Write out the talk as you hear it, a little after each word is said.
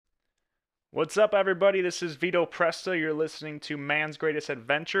What's up, everybody? This is Vito Presta. You're listening to Man's Greatest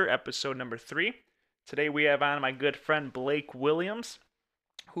Adventure, episode number 3. Today we have on my good friend Blake Williams,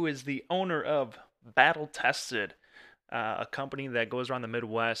 who is the owner of Battle Tested, a company that goes around the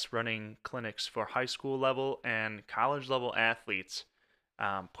Midwest running clinics for high school level and college level athletes,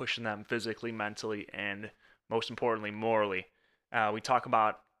 pushing them physically, mentally, and most importantly, morally. We talk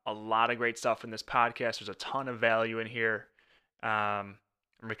about a lot of great stuff in this podcast. There's a ton of value in here.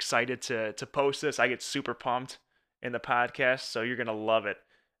 I'm excited to post this. I get super pumped in the podcast, so you're gonna love it.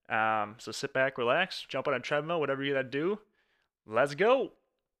 So sit back, relax, jump on a treadmill, whatever you gotta do. Let's go.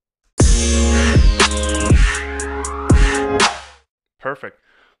 Perfect.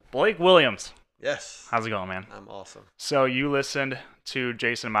 Blake Williams, Yes, how's it going, man? I'm awesome. So you listened to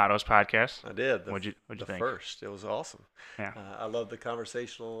Jason Amato's podcast. I did. What'd you think? First, it was awesome. Yeah. I love the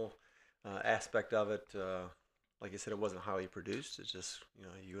conversational aspect of it. Like I said, it wasn't highly produced. It's just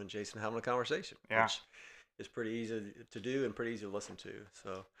you and Jason having a conversation, Yeah. which is pretty easy to do and pretty easy to listen to.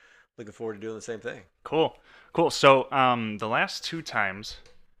 So, looking forward to doing the same thing. Cool. So the last 2 times,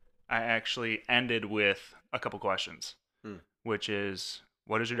 I actually ended with a couple questions, which is,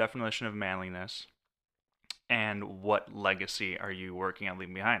 what is your definition of manliness, and what legacy are you working on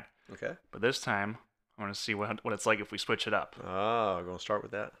leaving behind? Okay. But this time, I want to see what it's like if we switch it up. We're gonna start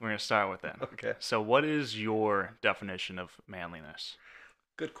with that. We're going to start with that. Okay. So what is your definition of manliness?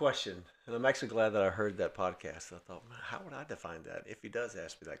 Good question, and I'm actually glad that I heard that podcast. I thought, man, how would I define that if he does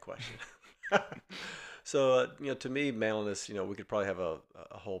ask me that question? So, to me, manliness, we could probably have a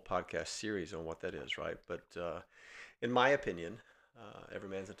whole podcast series on what that is, right? But in my opinion, every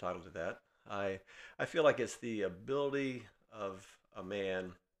man's entitled to that. I feel like it's the ability of a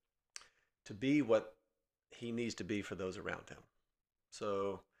man to be what he needs to be for those around him.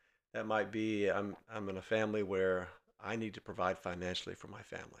 So that might be I'm in a family where I need to provide financially for my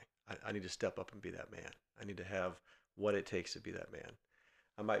family. I need to step up and be that man. I need to have what it takes to be that man.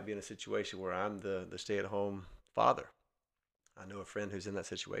 I might be in a situation where I'm the stay-at-home father. I know a friend who's in that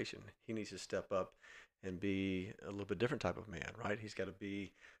situation. He needs to step up and be a little bit different type of man, right? He's got to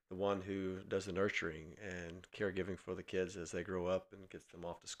be the one who does the nurturing and caregiving for the kids as they grow up and gets them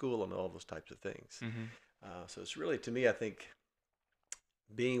off to school and all those types of things. Mm-hmm. So it's really, to me, I think,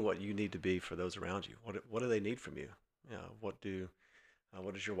 being what you need to be for those around you. What do they need from you? What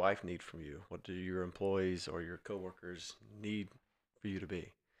does your wife need from you? What do your employees or your coworkers need for you to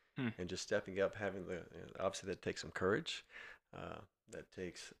be? And just stepping up, having obviously that takes some courage, that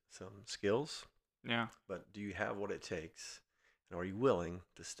takes some skills. Yeah. But do you have what it takes, and are you willing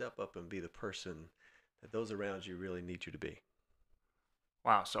to step up and be the person that those around you really need you to be?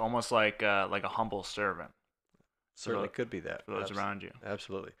 Wow. So almost like a humble servant. Certainly could be that for those around you.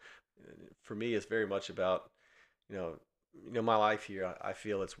 Absolutely. For me, it's very much about my life here. I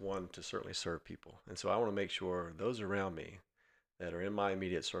feel it's one to certainly serve people, and so I want to make sure those around me that are in my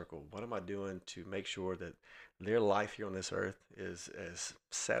immediate circle, what am I doing to make sure that their life here on this earth is as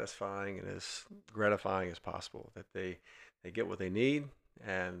satisfying and as gratifying as possible, that they get what they need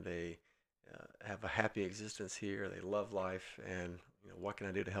and they have a happy existence here, they love life, and what can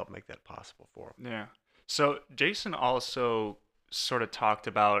I do to help make that possible for them? Yeah. So Jason also sort of talked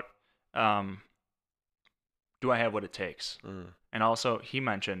about, do I have what it takes? And also he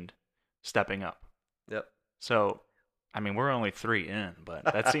mentioned stepping up. Yep. So, I mean, we're only 3 in, but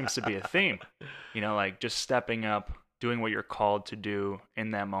that seems to be a theme, like just stepping up, doing what you're called to do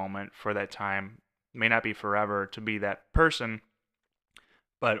in that moment for that time. May not be forever to be that person,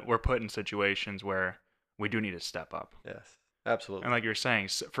 but we're put in situations where we do need to step up. Yes, absolutely. And like you're saying,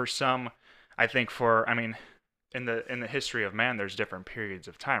 for some, I think in the history of man, there's different periods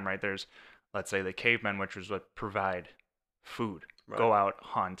of time, right? There's, let's say, the cavemen, which was what provide food, Right. Go out,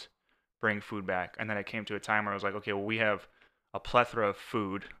 hunt, bring food back. And then it came to a time where it was like, okay, well, we have a plethora of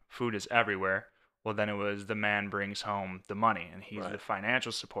food. Food is everywhere. Well, then it was the man brings home the money, and he's Right. the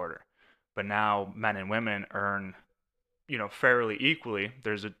financial supporter. But now men and women earn, fairly equally.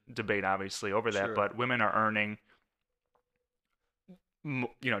 There's a debate, obviously, over that, Sure. but women are earning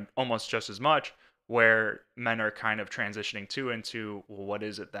almost just as much, where men are kind of transitioning into, well, what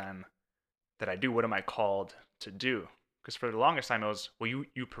is it then that I do? What am I called to do? Because for the longest time it was, well,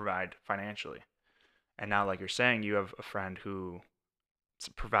 you provide financially. And now, like you're saying, you have a friend who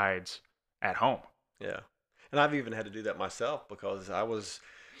provides at home. Yeah. And I've even had to do that myself because I was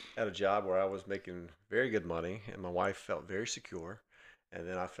at a job where I was making very good money and my wife felt very secure. And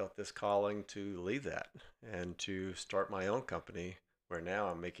then I felt this calling to leave that and to start my own company where now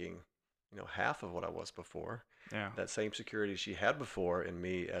I'm making, half of what I was before. Yeah. That same security she had before in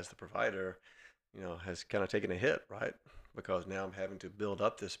me as the provider, has kind of taken a hit, right? because now I'm having to build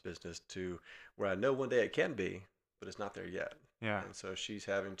up this business to where I know one day it can be, but it's not there yet. Yeah. And so she's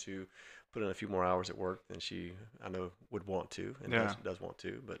having to put in a few more hours at work than she, I know, would want to, and Yeah. does want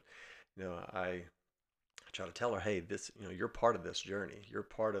to. But I try to tell her, hey, this, you're part of this journey. You're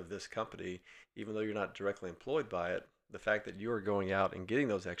part of this company, even though you're not directly employed by it. The fact that you're going out and getting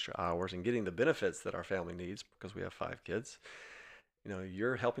those extra hours and getting the benefits that our family needs, because we have 5 kids,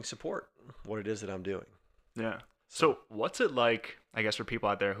 you're helping support what it is that I'm doing. Yeah. So So what's it like, I guess, for people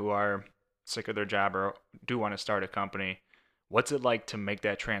out there who are sick of their job or do want to start a company? What's it like to make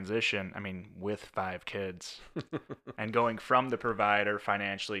that transition? I mean, with 5 kids and going from the provider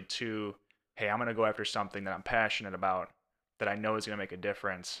financially to, hey, I'm going to go after something that I'm passionate about that I know is going to make a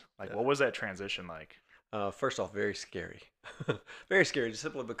difference. Like, Yeah. what was that transition like? First off, very scary. Very scary, just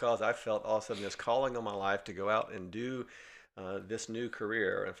simply because I felt all of a sudden this calling on my life to go out and do this new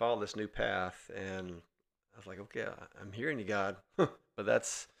career and follow this new path. And I was like, okay, I'm hearing you, God, but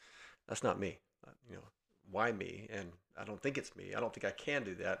that's not me. Why me? And I don't think it's me. I don't think I can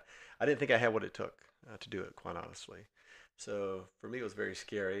do that. I didn't think I had what it took to do it, quite honestly. So for me, it was very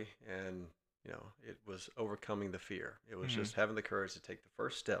scary, and it was overcoming the fear. It was Hmm. just having the courage to take the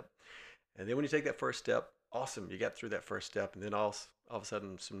first step. And then when you take that first step, awesome, you got through that first step, and then all of a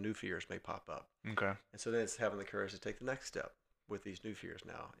sudden some new fears may pop up. Okay. And so then it's having the courage to take the next step with these new fears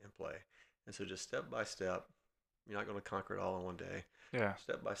now in play. And so just step by step, you're not going to conquer it all in one day. Yeah.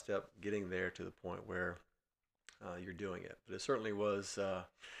 Step by step, getting there to the point where you're doing it. But it certainly was.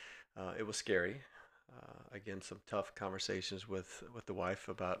 It was scary. Again, some tough conversations with the wife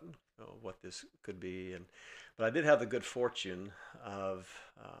about what this could be, but I did have the good fortune of,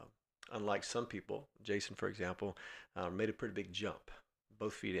 unlike some people, Jason, for example, made a pretty big jump,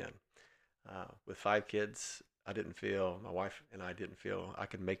 both feet in. With 5 kids, my wife and I didn't feel I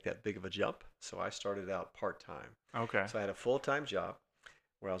could make that big of a jump, so I started out part time. Okay. So I had a full time job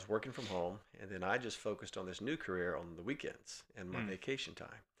where I was working from home, and then I just focused on this new career on the weekends and my Mm. vacation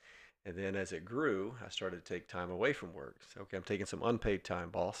time. And then as it grew, I started to take time away from work. So, okay, I'm taking some unpaid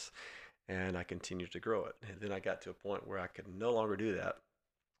time, boss, and I continued to grow it. And then I got to a point where I could no longer do that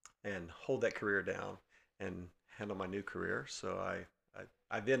and hold that career down and handle my new career. So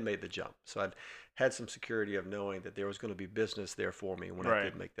I then made the jump. So I'd had some security of knowing that there was going to be business there for me when I Right.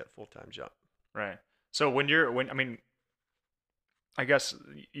 did make that full-time jump. Right. So I mean, I guess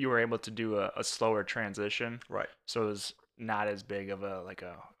you were able to do a slower transition. Right. So it was not as big of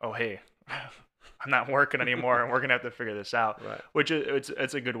oh, hey, I'm not working anymore and we're gonna have to figure this out. Right. Which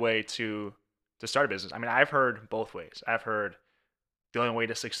it's a good way to start a business. I mean, I've heard both ways. I've heard the only way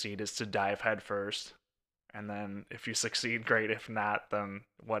to succeed is to dive head first, and then if you succeed, great. If not, then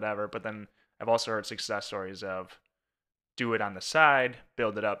whatever. But then I've also heard success stories of do it on the side,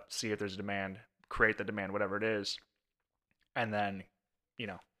 build it up, see if there's a demand, create the demand, whatever it is, and then, you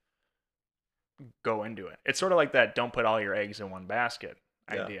know, go into it. It's sort of like that don't put all your eggs in one basket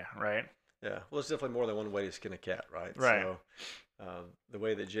Yeah. idea, right? Yeah. Well, it's definitely more than one way to skin a cat, right? Right. So the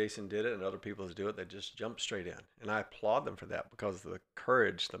way that Jason did it and other people do it, they just jump straight in. And I applaud them for that because of the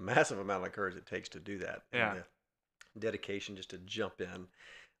courage, the massive amount of courage it takes to do that. Yeah. And the dedication just to jump in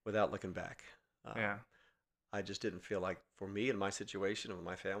without looking back. Yeah. I just didn't feel like, for me and my situation and with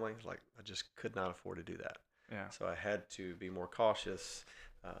my family, like I just could not afford to do that. Yeah. So I had to be more cautious,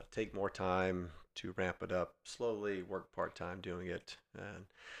 take more time to ramp it up slowly, work part time doing it. And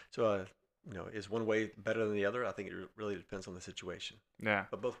so, is one way better than the other? I think it really depends on the situation. Yeah.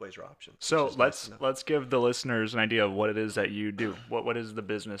 But both ways are options. So which is nice to know. let's give the listeners an idea of what it is that you do. What is the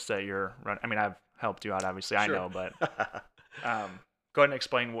business that you're running? I mean, I've helped you out, obviously. I Sure. know, but go ahead and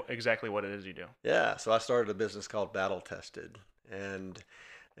explain exactly what it is you do. Yeah, so I started a business called Battle Tested, and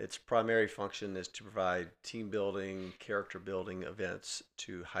its primary function is to provide team building, character building events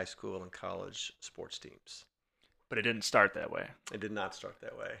to high school and college sports teams. But it didn't start that way. It did not start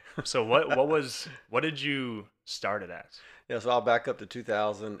that way. So what did you start it as? Yeah, so I'll back up to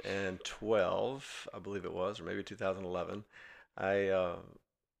 2012, I believe it was, or maybe 2011. I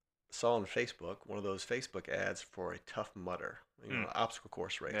saw on Facebook one of those Facebook ads for a Tough Mudder, obstacle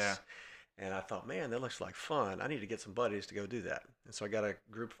course race. Yeah. And I thought, man, that looks like fun. I need to get some buddies to go do that. And so I got a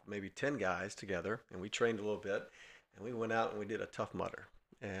group of maybe 10 guys together, and we trained a little bit, and we went out and we did a Tough Mudder.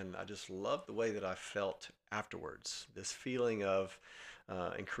 And I just loved the way that I felt afterwards. This feeling of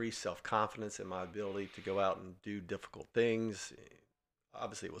increased self-confidence in my ability to go out and do difficult things.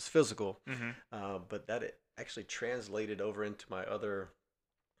 Obviously, it was physical, but that it actually translated over into my other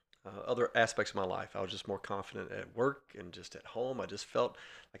aspects of my life. I was just more confident at work and just at home. I just felt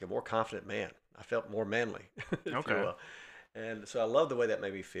like a more confident man. I felt more manly, if you Okay. will. And so I love the way that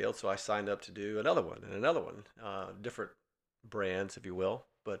made me feel. So I signed up to do another one and another one, different brands, if you will,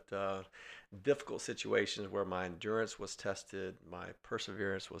 but difficult situations where my endurance was tested, my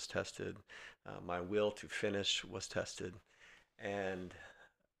perseverance was tested, my will to finish was tested. And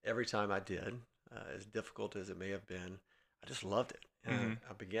every time I did, as difficult as it may have been, I just loved it. And Mm-hmm.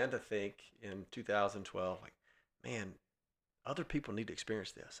 I began to think in 2012, like, man, other people need to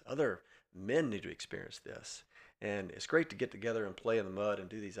experience this. Other men need to experience this. And it's great to get together and play in the mud and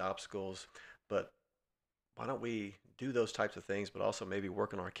do these obstacles, but why don't we do those types of things, but also maybe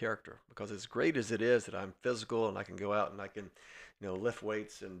work on our character? Because as great as it is that I'm physical and I can go out and I can, lift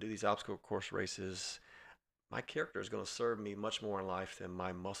weights and do these obstacle course races, my character is going to serve me much more in life than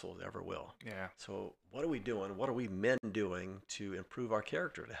my muscles ever will. Yeah. So, what are we doing? What are we men doing to improve our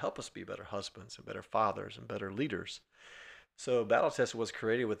character, to help us be better husbands and better fathers and better leaders? So, Battle Tested was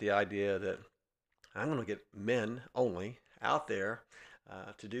created with the idea that I'm going to get men only out there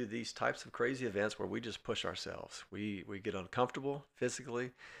to do these types of crazy events where we just push ourselves. We get uncomfortable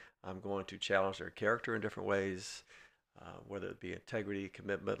physically. I'm going to challenge their character in different ways, whether it be integrity,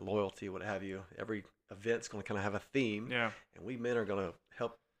 commitment, loyalty, what have you. Every event's going to kind of have a theme, Yeah. and we men are going to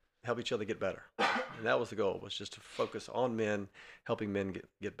help each other get better. And that was the goal, was just to focus on men, helping men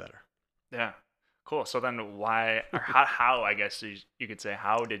get better. Yeah. Cool. So then why or how I guess you could say,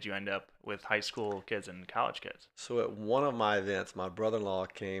 how did you end up with high school kids and college kids? So at one of my events, my brother-in-law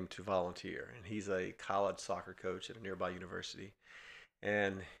came to volunteer, and he's a college soccer coach at a nearby university.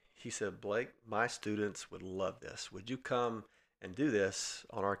 And he said, Blake, my students would love this. Would you come and do this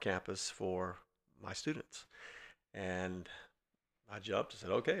on our campus for my students? And I jumped and said,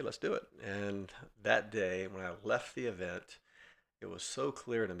 okay, let's do it. And that day, when I left the event, it was so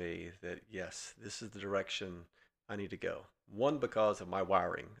clear to me that, yes, this is the direction I need to go. One, because of my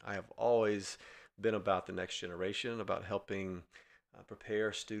wiring. I have always been about the next generation, about helping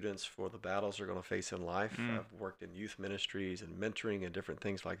prepare students for the battles they're going to face in life. I've worked in youth ministries and mentoring and different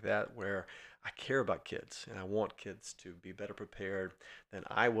things like that, where I care about kids and I want kids to be better prepared than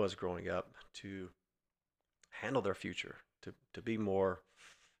I was growing up to handle their future, to be more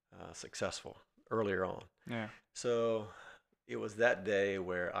successful earlier on. Yeah. So it was that day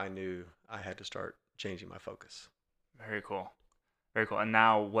where I knew I had to start changing my focus. Very cool. Very cool. And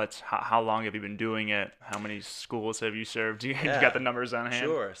now how long have you been doing it? How many schools have you served? You got the numbers on hand?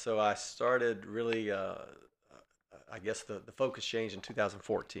 Sure. So I started really, I guess the focus changed in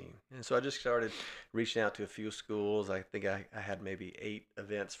 2014. And so I just started reaching out to a few schools. I think I had maybe 8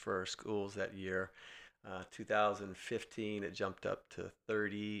 events for schools that year. 2015, it jumped up to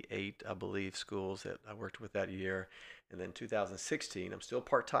 38, I believe, schools that I worked with that year. And then 2016, I'm still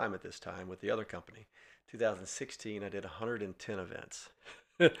part-time at this time with the other company. 2016, I did 110 events.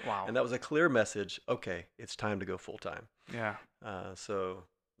 Wow. And that was a clear message. Okay, it's time to go full-time. Yeah. So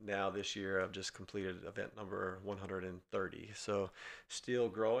now this year, I've just completed event number 130. So still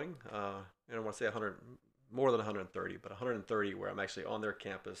growing. I don't want to say 100, more than 130, but 130 where I'm actually on their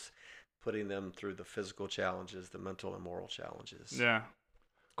campus, putting them through the physical challenges, the mental and moral challenges. Yeah.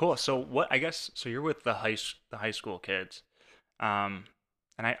 Cool. So so you're with the high school kids.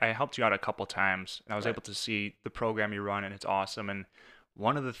 And I helped you out a couple times, and I was Right. able to see the program you run, and it's awesome. And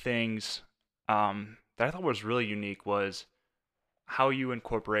one of the things that I thought was really unique was how you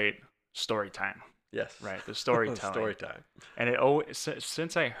incorporate story time, Yes. right? The storytelling. Story time. And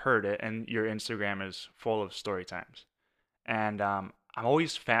since I heard it, and your Instagram is full of story times, and I'm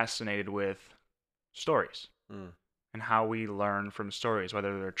always fascinated with stories Mm. and how we learn from stories,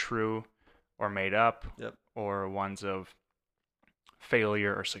 whether they're true or made up, Yep. or ones of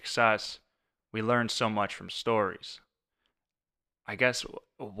failure or success. We learn so much from stories. I guess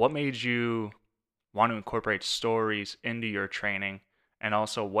what made you want to incorporate stories into your training, and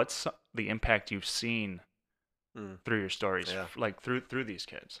also what's the impact you've seen Mm. through your stories, Yeah. like through these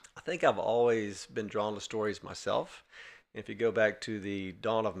kids? I think I've always been drawn to stories myself. If you go back to the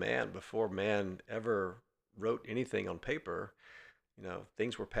dawn of man, before man ever wrote anything on paper,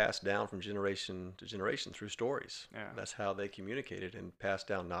 things were passed down from generation to generation through stories. Yeah. That's how they communicated and passed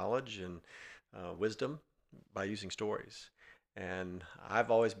down knowledge and wisdom by using stories. And I've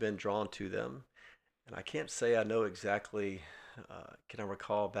always been drawn to them. And I can't say I know exactly, can I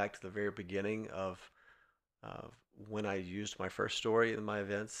recall back to the very beginning of when I used my first story in my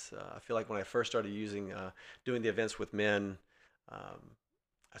events. I feel like when I first started doing the events with men,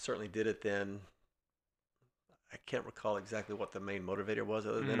 I certainly did it then. I can't recall exactly what the main motivator was,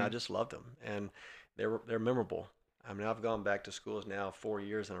 other than I just loved them, and they're memorable. I mean, I've gone back to schools now 4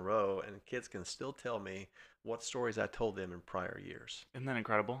 years in a row, and kids can still tell me what stories I told them in prior years. Isn't that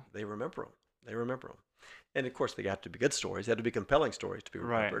incredible? They remember them. They remember them, and of course, they have to be good stories. They have to be compelling stories to be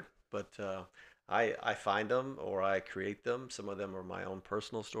Right. remembered. But I find them or I create them. Some of them are my own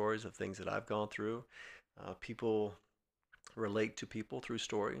personal stories of things that I've gone through. People relate to people through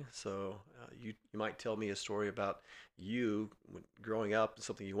story. So you might tell me a story about growing up and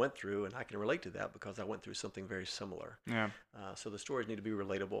something you went through, and I can relate to that because I went through something very similar. Yeah. So the stories need to be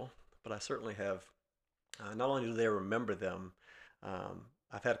relatable, but I certainly have. Not only do they remember them,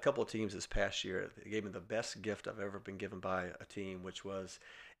 I've had a couple of teams this past year that gave me the best gift I've ever been given by a team, which was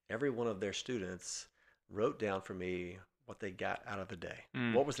every one of their students wrote down for me what they got out of the day.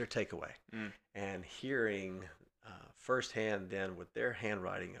 Mm. What was their takeaway? Mm. And hearing firsthand then with their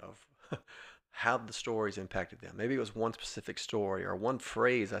handwriting of how the stories impacted them. Maybe it was one specific story or one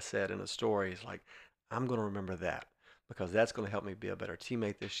phrase I said in a story is like, I'm going to remember that because that's going to help me be a better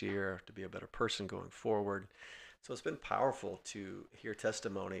teammate this year, to be a better person going forward. So it's been powerful to hear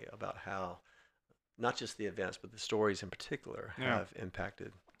testimony about how not just the events, but the stories in particular Yeah. have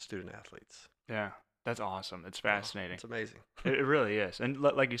impacted student athletes. Yeah. That's awesome. It's fascinating. It's amazing. It really is. And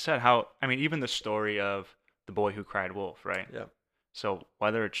like you said, how, I mean, even the story of the boy who cried wolf, right? Yeah. So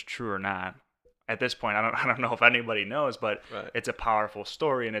whether it's true or not, at this point, I don't know if anybody knows, but Right. it's a powerful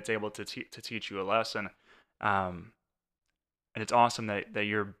story and it's able to teach you a lesson. And it's awesome that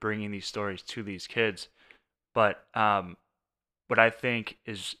you're bringing these stories to these kids. But what I think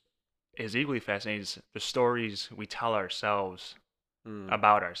is equally fascinating is the stories we tell ourselves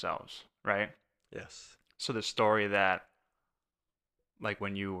about ourselves, right? Yes. So the story that, like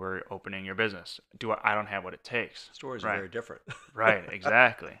when you were opening your business, I don't have what it takes. Stories right? are very different. Right,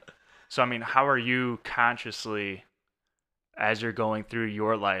 exactly. So I mean, how are you consciously, as you're going through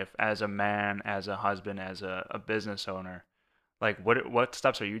your life as a man, as a husband, as a business owner, like what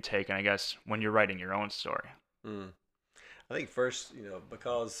steps are you taking, I guess, when you're writing your own story? I think first,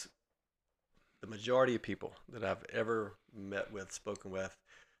 because the majority of people that I've ever met with, spoken with,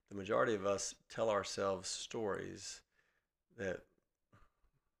 the majority of us tell ourselves stories that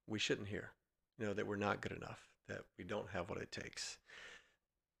we shouldn't hear, that we're not good enough, that we don't have what it takes.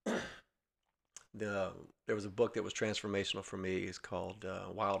 There was a book that was transformational for me. It's called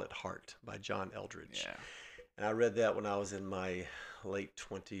Wild at Heart by John Eldredge. Yeah. And I read that when I was in my late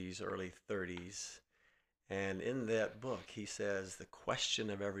 20s, early 30s. And in that book, he says the question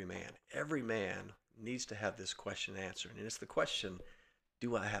of every man needs to have this question answered. And it's the question,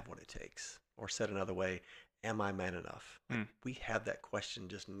 do I have what it takes? Or said another way, am I man enough? Like, we have that question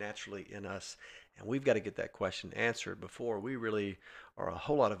just naturally in us. And we've got to get that question answered before we really are a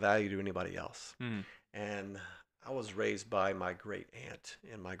whole lot of value to anybody else. And I was raised by my great aunt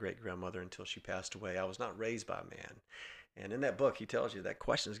and my great grandmother until she passed away. I was not raised by a man. And in that book, he tells you that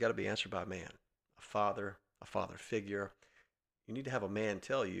question has got to be answered by a man, a father figure. You need to have a man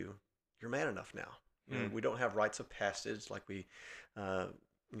tell you, you're man enough now. We don't have rites of passage like we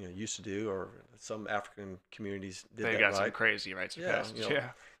used to do, or some African communities did. They that got right. some crazy rites of passage.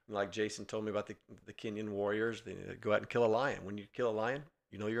 Like Jason told me about the Kenyan warriors. They go out and kill a lion. When you kill a lion,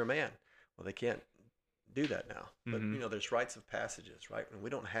 you're a man. Well, they can't do that now. But there's rites of passages, right? And we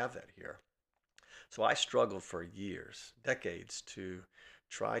don't have that here. So I struggled for years, decades, to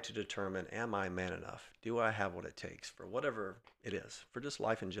try to determine, am I man enough? Do I have what it takes for whatever it is, for just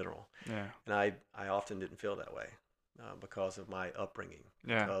life in general? Yeah. And I often didn't feel that way because of my upbringing.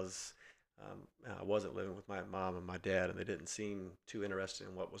 Yeah. Because I wasn't living with my mom and my dad, and they didn't seem too interested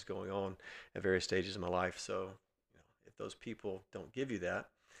in what was going on at various stages of my life. So if those people don't give you that,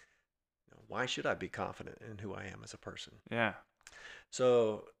 why should I be confident in who I am as a person? Yeah.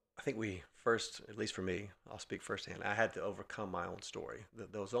 So I think we first, at least for me, I'll speak firsthand, I had to overcome my own story.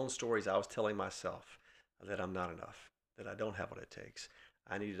 Those own stories I was telling myself that I'm not enough, that I don't have what it takes.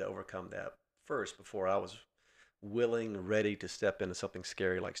 I needed to overcome that first before I was willing, ready to step into something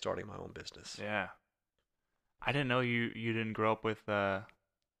scary like starting my own business. Yeah. I didn't know you didn't grow up with a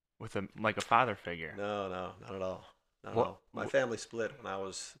father figure. No, not at all. Not at all. My family split when I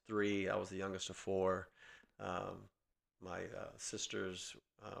was 3. I was the youngest of 4. My sisters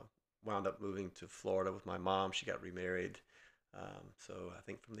wound up moving to Florida with my mom. She got remarried. So I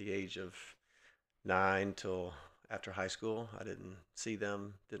think from the age of 9 till after high school, I didn't see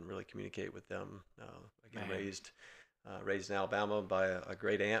them, didn't really communicate with them. Again, raised in Alabama by a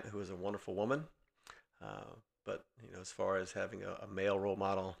great aunt who was a wonderful woman. But as far as having a male role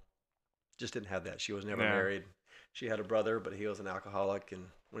model, just didn't have that. She was never married. She had a brother, but he was an alcoholic, and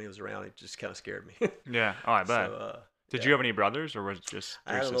when he was around, it just kind of scared me. Yeah. Oh, I bet. So, Did you have any brothers, or was it just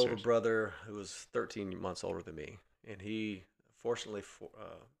 3 I had sisters? an older brother who was 13 months older than me, and he, fortunately,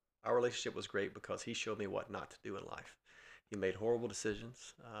 our relationship was great because he showed me what not to do in life. He made horrible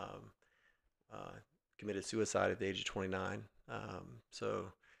decisions, committed suicide at the age of 29.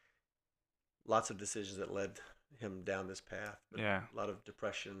 So lots of decisions that led him down this path. But Yeah. a lot of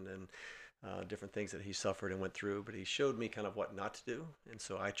depression and different things that he suffered and went through. But he showed me kind of what not to do, and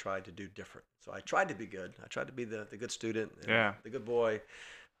so I tried to do different. So I tried to be good. I tried to be the good student and Yeah. the good boy.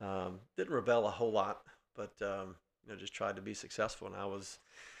 Didn't rebel a whole lot, but just tried to be successful. And I was,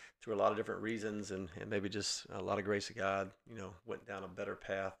 through a lot of different reasons and maybe just a lot of grace of God, went down a better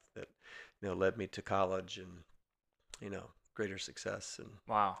path that, led me to college and, greater success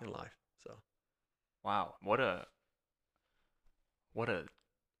Wow. in life. So, Wow. What a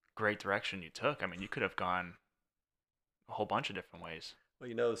great direction you took. I mean, you could have gone a whole bunch of different ways.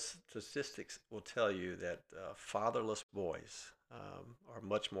 well, statistics will tell you that fatherless boys are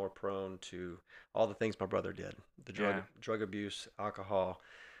much more prone to all the things my brother did: the Yeah. drug abuse, alcohol,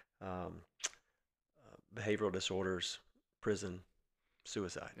 um, behavioral disorders, prison,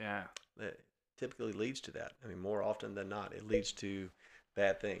 suicide. Yeah. It typically leads to that. I mean, more often than not, it leads to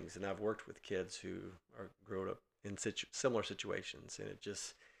bad things. And I've worked with kids who are grown up in similar situations, and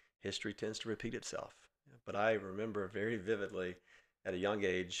history tends to repeat itself. But I remember very vividly at a young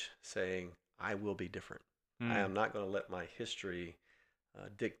age saying, I will be different. I Hmm. am not going to let my history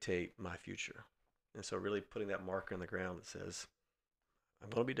dictate my future. And so, really putting that marker in the ground that says, I'm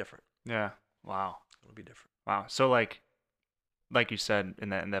going to be different. Yeah. Wow. I'm going to be different. Wow. So like you said in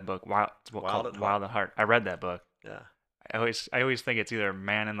that book, Wild, it's Wild called at Wild Heart. at Heart. I read that book. Yeah. I always think it's either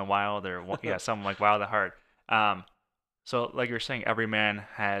Man in the Wild or yeah, something like Wild at Heart. So like you're saying, every man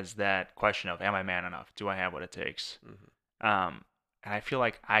has that question of, am I man enough? Do I have what it takes? Hmm. And I feel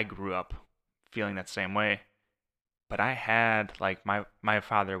like I grew up feeling that same way, but I had like my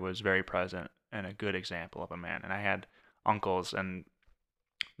father was very present and a good example of a man, and I had uncles, and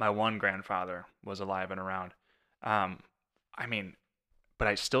my one grandfather was alive and around. Um, I mean, but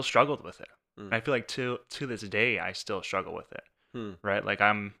I still struggled with it. Mm. And I feel like to this day I still struggle with it. Hmm. Right? Like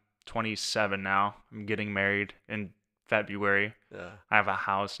I'm 27 now. I'm getting married in February. Yeah. I have a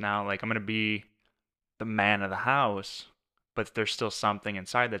house now. Like I'm gonna be the man of the house, but there's still something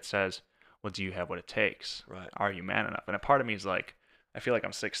inside that says, well, do you have what it takes? Right. Are you man enough? And a part of me is like, I feel like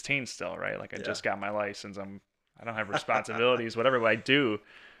I'm 16 still, right? Like I Yeah. just got my license. I don't have responsibilities, whatever I do.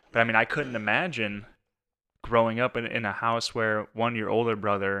 But I mean, I couldn't imagine growing up in a house where one, your older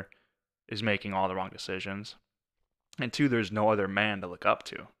brother is making all the wrong decisions, and two, there's no other man to look up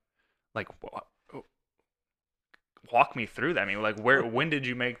to. Like, walk me through that. I mean, like, when did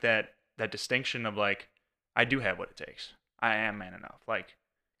you make that distinction of like, I do have what it takes. I am man enough. Like,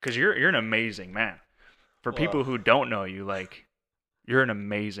 because you're an amazing man. For people Well, who don't know you, like, you're an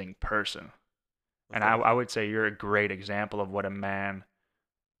amazing person, and I would say you're a great example of what a man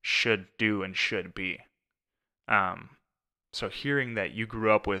should do and should be. So hearing that you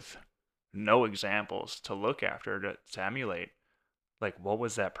grew up with no examples to look after to emulate, like, what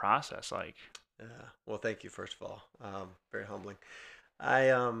was that process like? yeah. Well, thank you, first of all. Very humbling.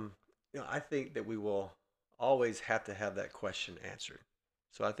 I think that we will always have to have that question answered.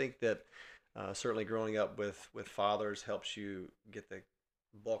 So I think that certainly growing up with fathers helps you get the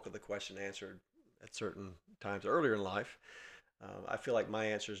bulk of the question answered at certain times earlier in life. I feel like my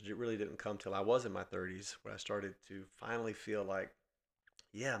answers really didn't come till I was in my 30s, where I started to finally feel like,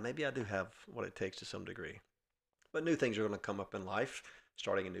 yeah, maybe I do have what it takes to some degree. But new things are going to come up in life,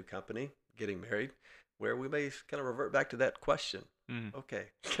 starting a new company, getting married, where we may kind of revert back to that question. Mm, Okay,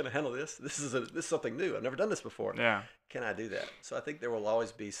 can I handle this? This is something new. I've never done this before. yeah, Can I do that? So I think there will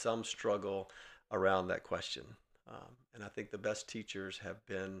always be some struggle around that question. And I think the best teachers have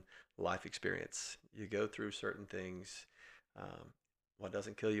been life experience. You go through certain things. Um, what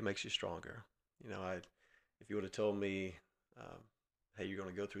doesn't kill you makes you stronger. If you would have told me, um, hey, you're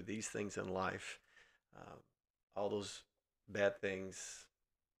going to go through these things in life, um, all those bad things,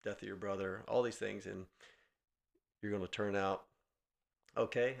 death of your brother, all these things, and you're going to turn out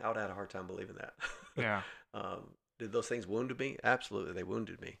okay, I would have had a hard time believing that. yeah, Did those things wound me? Absolutely, they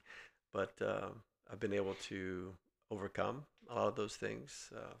wounded me. But I've been able to overcome a lot of those things.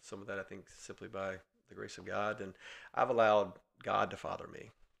 Some of that, I think, simply by the grace of God. And I've allowed God to father me.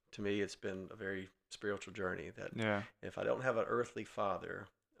 To me, it's been a very spiritual journey that yeah, if I don't have an earthly father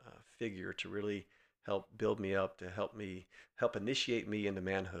figure to really help build me up, to help initiate me into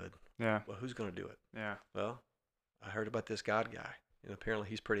manhood, yeah, well, who's going to do it? yeah. Well, I heard about this God guy, and apparently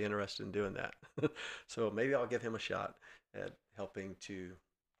he's pretty interested in doing that. So maybe I'll give him a shot at helping to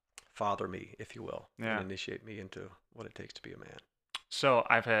father me, if you will, and Yeah. initiate me into what it takes to be a man. So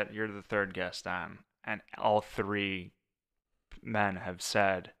you're the third guest on, and all three men have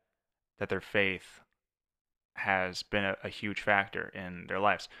said that their faith has been a huge factor in their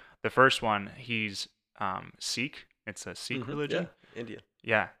lives. The first one, he's Sikh. It's a Sikh Yeah, religion. Indian.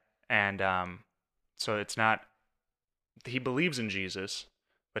 Yeah. And so it's not, he believes in Jesus,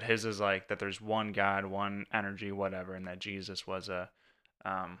 but his is like that there's one God, one energy, whatever, and that Jesus was a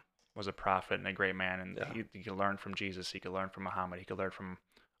prophet and a great man, and Yeah. he could learn from Jesus, he could learn from Muhammad, he could learn from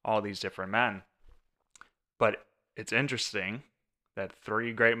all these different men. But it's interesting that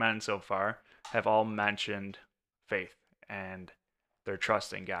three great men so far have all mentioned faith and their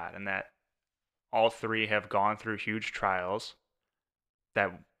trust in God, and that all three have gone through huge trials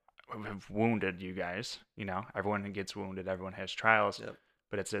that have wounded you guys. You know, everyone gets wounded, everyone has trials, Yep.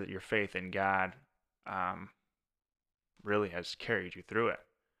 but it's that your faith in God um, really has carried you through it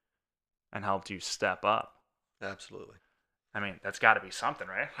and helped you step up. Absolutely. I mean, that's got to be something,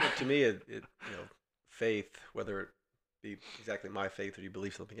 right? Well, to me, faith, whether it be exactly my faith or you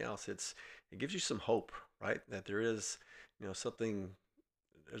believe something else, it gives you some hope, right? That there is, something.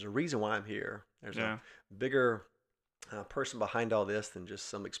 There's a reason why I'm here. There's Yeah. a bigger person behind all this than just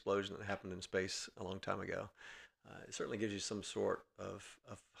some explosion that happened in space a long time ago. It certainly gives you some sort of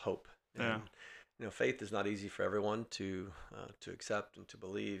hope. And, Yeah. faith is not easy for everyone to accept and to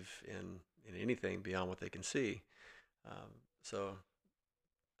believe in anything beyond what they can see. So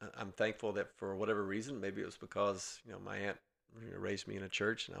I'm thankful that for whatever reason, maybe it was because my aunt raised me in a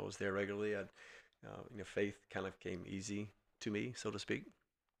church and I was there regularly. Faith kind of came easy to me, so to speak.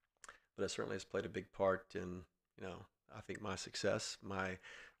 But it certainly has played a big part in I think my success, my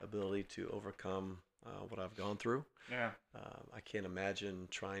ability to overcome what I've gone through. Yeah. I can't imagine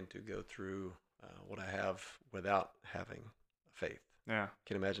trying to go through what I have without having faith. Yeah.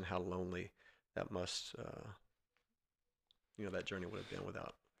 Can't imagine how lonely that must, that journey would have been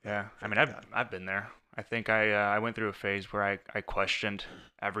without. Yeah. I faith mean, in I've God. I've been there. I think I went through a phase where I questioned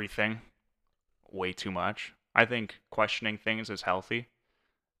everything way too much. I think questioning things is healthy.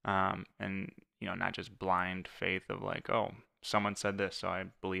 And not just blind faith of like, oh, someone said this, so I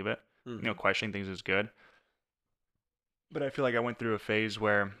believe it. Mm-hmm. Questioning things is good. But I feel like I went through a phase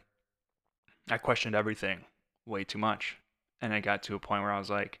where I questioned everything way too much. And I got to a point where I was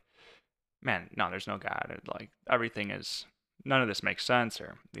like, man, no, there's no God. Like everything is, none of this makes sense,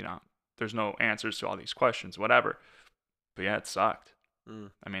 or, there's no answers to all these questions, whatever. But yeah, it sucked.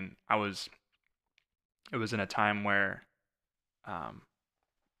 Mm. I mean, it was in a time where,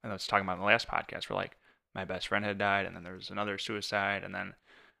 and I was talking about in the last podcast where like my best friend had died, and then there was another suicide, and then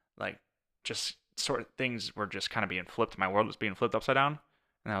like just sort of things were just kind of being flipped. My world was being flipped upside down.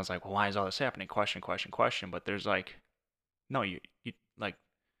 And I was like, well, why is all this happening? Question, question, question. But there's like, no, you like,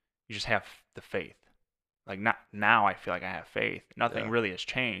 you just have the faith. Like not now, I feel like I have faith. Nothing Yeah. really has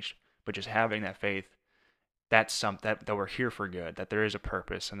changed, but just having that faith, that's something that we're here for good. That there is a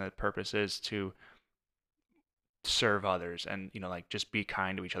purpose, and that purpose is to serve others, and like just be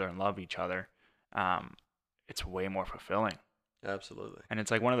kind to each other and love each other. It's way more fulfilling. Absolutely. And it's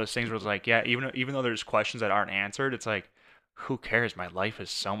like one of those things where it's like, yeah, even though there's questions that aren't answered, it's like, who cares? My life is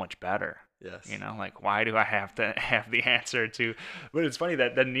so much better. Yes. Like, why do I have to have the answer to? But it's funny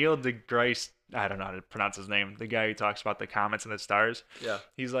that Neil deGrasse, I don't know how to pronounce his name, the guy who talks about the comets and the stars. Yeah.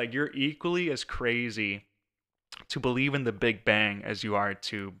 He's like, you're equally as crazy to believe in the Big Bang as you are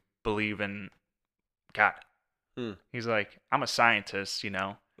to believe in God. Hmm. He's like, I'm a scientist,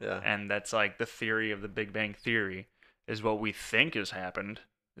 Yeah. and that's like the theory of the Big Bang theory is what we think has happened,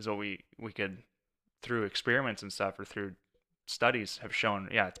 is what we could, through experiments and stuff or through studies, have shown,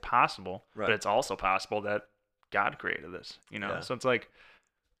 yeah, it's possible, Right. but it's also possible that God created this, Yeah. So it's like,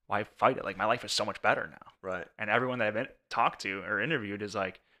 why fight it? Like, my life is so much better now. Right. And everyone that I've talked to or interviewed is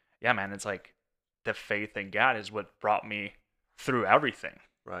like, yeah, man, it's like the faith in God is what brought me through everything.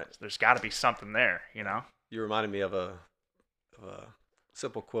 Right. So there's got to be something there, You reminded me of a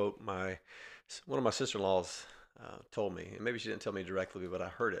simple quote one of my sister-in-laws told me, and maybe she didn't tell me directly, but I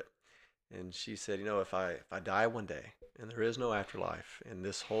heard it. And she said, if I die one day and there is no afterlife and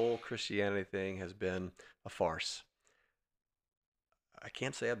this whole Christianity thing has been a farce, I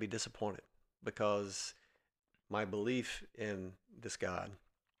can't say I'd be disappointed, because my belief in this God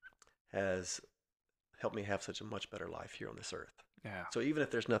has helped me have such a much better life here on this earth. Yeah. So even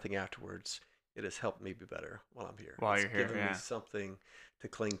if there's nothing afterwards, it has helped me be better while I'm here. While It's you're here, given yeah. me something to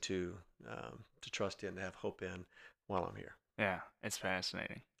cling to trust in, to have hope in while I'm here. Yeah, it's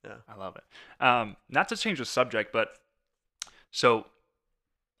fascinating. Yeah. I love it. Not to change the subject, but so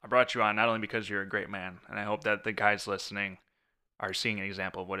I brought you on not only because you're a great man, and I hope that the guys listening are seeing an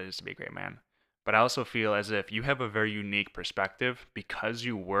example of what it is to be a great man, but I also feel as if you have a very unique perspective because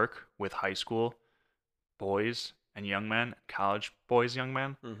you work with high school boys and young men, college boys, young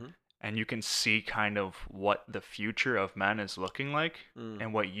men, Mm-hmm. and you can see kind of what the future of men is looking like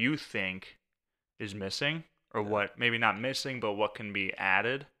and what you think is missing, or Yeah. what maybe not missing, but what can be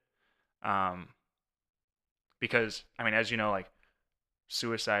added. Um, because I mean, as you know, like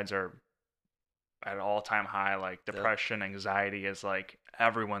suicides are at an all-time high. Like Yep. depression, anxiety is like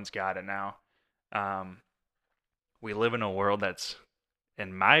everyone's got it now. Um, we live in a world that's,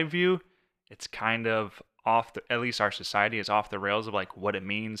 in my view, it's kind of off the, at least our society is off the rails of like what it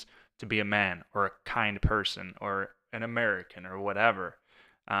means to be a man or a kind person or an American or whatever.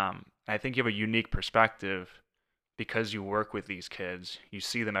 I think you have a unique perspective because you work with these kids, you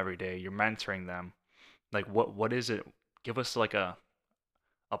see them every day, you're mentoring them. Like what is it? Give us like a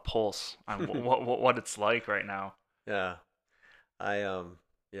pulse on what it's like right now. Yeah. I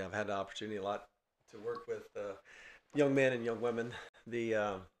yeah, I've had the opportunity a lot to work with young men and young women.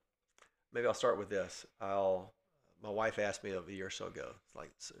 The maybe I'll start with this. I'll My wife asked me a year or so ago,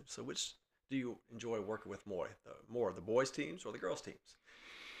 like, so which do you enjoy working with more, the boys teams or the girls teams?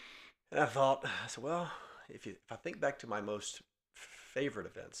 And I said, well, if I think back to my most favorite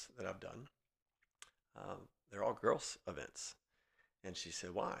events that I've done, they're all girls events. And she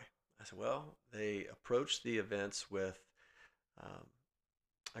said, why? I said, well, they approach the events with um,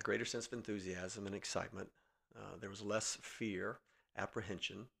 a greater sense of enthusiasm and excitement. There was less fear,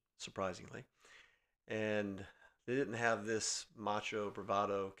 apprehension, surprisingly. And they didn't have this macho,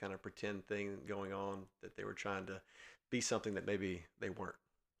 bravado kind of pretend thing going on that they were trying to be something that maybe they weren't.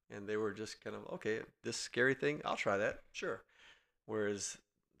 And they were just kind of, okay, this scary thing, I'll try that, sure. Whereas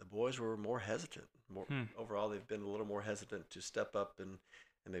the boys were more hesitant. More Hmm. overall, they've been a little more hesitant to step up and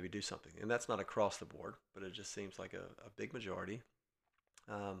maybe do something. And that's not across the board, but it just seems like a big majority.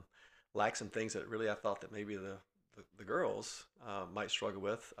 Um, lack some things that really I thought that maybe the girls might struggle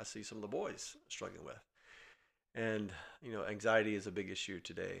with. I see some of the boys struggling with. And anxiety is a big issue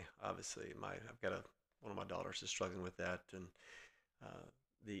today. Obviously, I've got one of my daughters is struggling with that, and uh,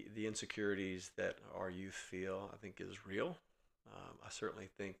 the insecurities that our youth feel, I think, is real. I certainly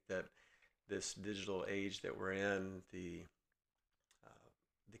think that this digital age that we're in, the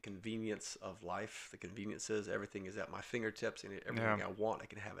convenience of life, the conveniences, everything is at my fingertips, and Yeah. everything I want, I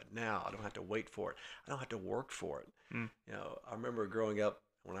can have it now. I don't have to wait for it. I don't have to work for it. Hmm. I remember growing up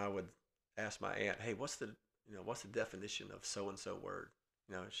when I would ask my aunt, "Hey, what's the definition of so and so word?"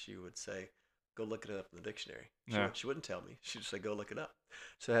 She would say, "Go look it up in the dictionary." Yeah. She wouldn't tell me. She'd just say, "Go look it up."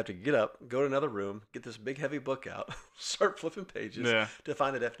 So I have to get up, go to another room, get this big heavy book out, start flipping pages Yeah. to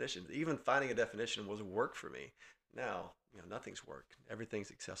find the definition. Even finding a definition was work for me. Now, nothing's work.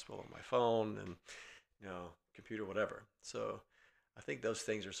 Everything's accessible on my phone and computer, whatever. So I think those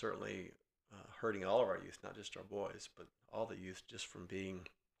things are certainly hurting all of our youth, not just our boys, but all the youth, just from being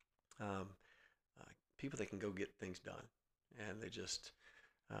um, uh, people that can go get things done, and they just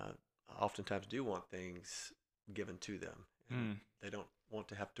uh, oftentimes do want things given to them, and Hmm. they don't want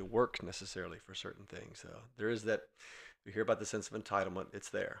to have to work necessarily for certain things. So there is that. We hear about the sense of entitlement. It's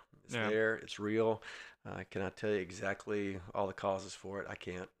there. It's Yeah. there. It's real. I cannot tell you exactly all the causes for it. I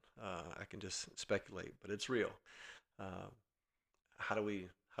can't. I can just speculate, but it's real. Uh, how do we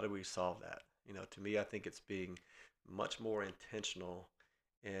solve that? To me, I think it's being much more intentional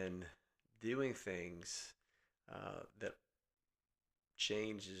in doing things that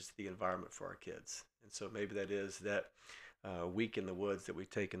changes the environment for our kids. And so maybe that is that week in the woods that we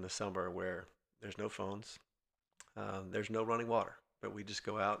take in the summer where there's no phones, there's no running water, but we just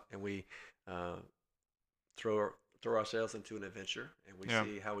go out and we uh, throw ourselves into an adventure, and we Yeah.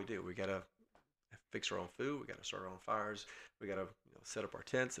 see how we do. We gotta fix our own food. We gotta start our own fires. We gotta set up our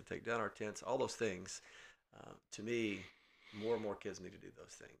tents and take down our tents. All those things. To me, more and more kids need to do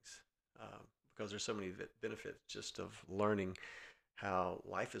those things because there's so many benefits just of learning how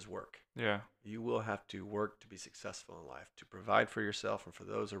life is work. Yeah. You will have to work to be successful in life, to provide for yourself and for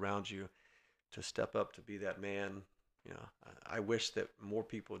those around you, to step up to be that man. I wish that more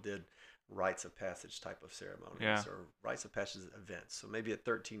people did rites of passage type of Yeah. ceremonies or rites of passage events. So maybe at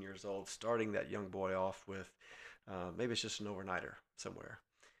 13 years old, starting that young boy off with maybe it's just an overnighter somewhere.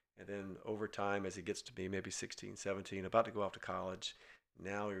 And then over time, as he gets to be maybe 16, 17, about to go off to college,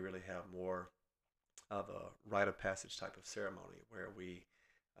 now we really have more of a rite of passage type of ceremony where we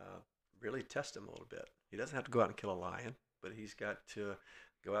uh, really test him a little bit. He doesn't have to go out and kill a lion, but he's got to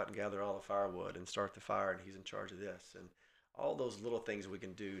go out and gather all the firewood and start the fire, and he's in charge of this. And all those little things we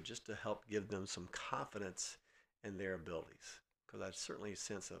can do just to help give them some confidence in their abilities. Because I certainly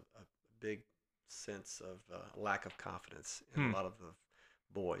sense a big sense of lack of confidence in a Hmm. lot of the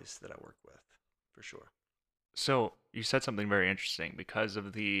boys that I work with, for sure. So you said something very interesting because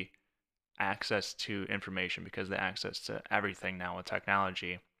of the access to information, because the access to everything now with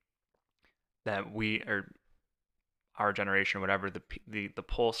technology, that we or our generation, or whatever, the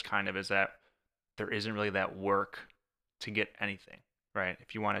pulse kind of is that there isn't really that work to get anything. right?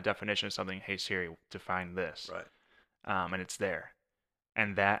 If you want a definition of something, hey Siri, define this, Right. and it's there,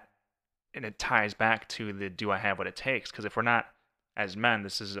 and that and it ties back to the do I have what it takes? Because if we're not, as men,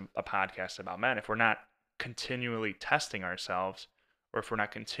 this is a podcast about men. If we're not continually testing ourselves, or if we're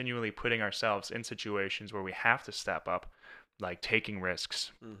not continually putting ourselves in situations where we have to step up, like taking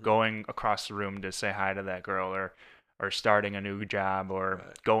risks, Mm-hmm. going across the room to say hi to that girl, or starting a new job, or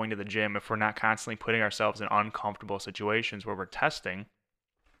Right. going to the gym, if we're not constantly putting ourselves in uncomfortable situations where we're testing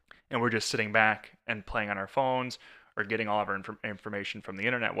and we're just sitting back and playing on our phones or getting all of our information from the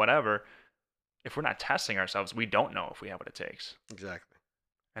internet, whatever, if we're not testing ourselves, we don't know if we have what it takes. Exactly.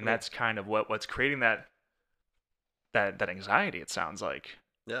 And I mean, that's kind of what's creating that anxiety, it sounds like.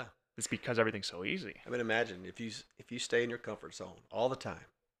 yeah. It's because everything's so easy. I mean, imagine if you stay in your comfort zone all the time,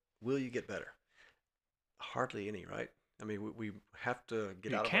 will you get better? Hardly any, right? I mean, we have to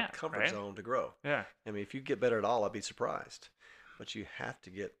get You out of our can't, comfort right? zone to grow. Yeah. I mean, if you get better at all, I'd be surprised. But you have to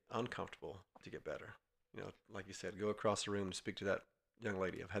get uncomfortable to get better. You know, like you said, go across the room and speak to that young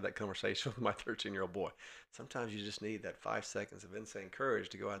lady. I've had that conversation with my 13-year-old boy. Sometimes you just need that 5 seconds of insane courage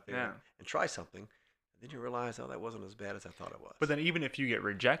to go out there Yeah. and try something. Then you realize, oh, that wasn't as bad as I thought it was. But then even if you get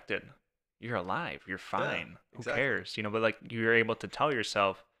rejected, you're alive. You're fine. Who exactly. cares? But like you're able to tell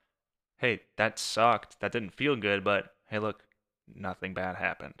yourself, hey, that sucked. That didn't feel good, but hey, look, nothing bad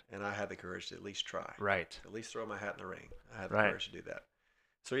happened. And I had the courage to at least try. Right. At least throw my hat in the ring. I had the Right. courage to do that.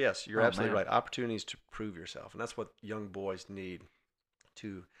 So yes, you're Oh, absolutely man. right. Opportunities to prove yourself, and that's what young boys need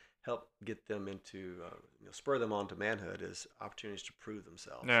to help get them into, spur them on to manhood, is opportunities to prove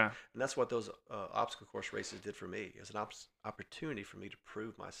themselves. Yeah. And that's what those obstacle course races did for me. It was an opportunity for me to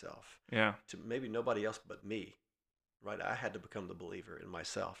prove myself Yeah. to maybe nobody else but me. Right? I had to become the believer in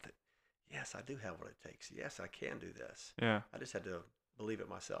myself that yes, I do have what it takes. Yes, I can do this. Yeah. I just had to believe it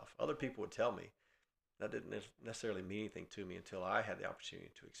myself. Other people would tell me. That didn't necessarily mean anything to me until I had the opportunity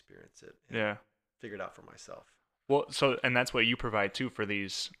to experience it and Yeah. figure it out for myself. Well, and that's what you provide too for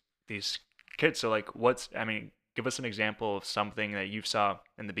these kids. So like, give us an example of something that you saw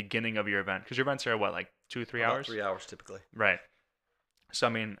in the beginning of your event, because your events are what, like 2-3 About hours? 3 hours typically. Right. So I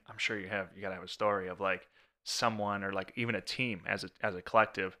mean, I'm sure you gotta have a story of like someone, or like even a team as a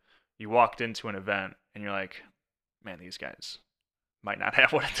collective. You walked into an event and you're like, man, these guys might not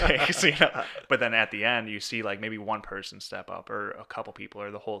have what it takes, But then at the end, you see like maybe one person step up, or a couple people,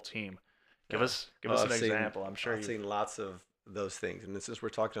 or the whole team. Give us an example. I'm sure I've seen lots of those things. And since we're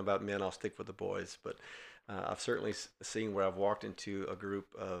talking about men, I'll stick with the boys. But I've certainly seen where I've walked into a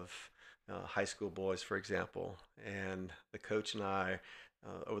group of high school boys, for example, and the coach and I,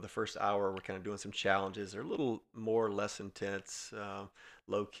 over the first hour, we're kind of doing some challenges. They're a little more or less intense,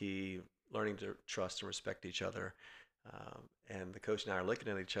 low key, learning to trust and respect each other. And the coach and I are looking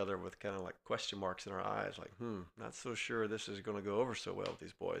at each other with kind of like question marks in our eyes, like, not so sure this is going to go over so well with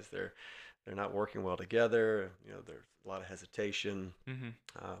these boys. They're not working well together. There's a lot of hesitation.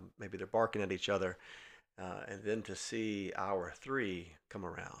 Maybe they're barking at each other. And then to see hour 3 come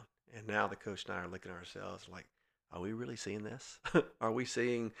around, and now the coach and I are looking at ourselves like, are we really seeing this? Are we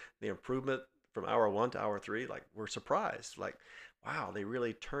seeing the improvement from hour 1 to hour 3? Like, we're surprised. Like, wow, they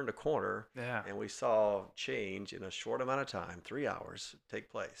really turned a corner. Yeah. And we saw change in a short amount of time, 3 hours,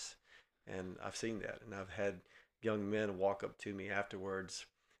 take place. And I've seen that. And I've had young men walk up to me afterwards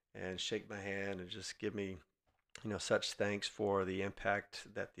and shake my hand and just give me, such thanks for the impact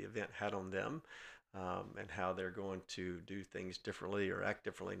that the event had on them, and how they're going to do things differently or act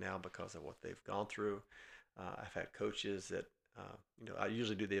differently now because of what they've gone through. I've had coaches that, I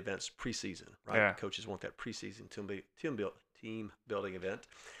usually do the events preseason, right? Yeah. Coaches want that preseason team building event.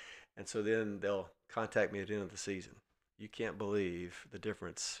 And so then they'll contact me at the end of the season. You can't believe the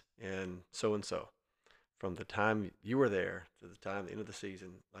difference in so-and-so. From the time you were there to the time, the end of the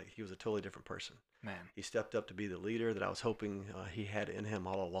season, like, he was a totally different person. Man. He stepped up to be the leader that I was hoping he had in him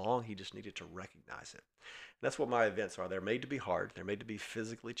all along. He just needed to recognize it. And that's what my events are. They're made to be hard. They're made to be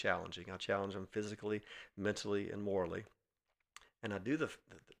physically challenging. I challenge them physically, mentally, and morally. And I do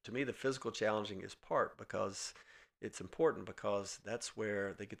to me, the physical challenging is part because it's important, because that's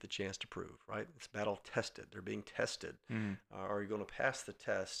where they get the chance to prove, right? It's battle tested. They're being tested. Are you going to pass the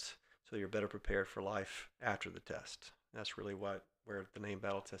test so you're better prepared for life after the test? That's really where the name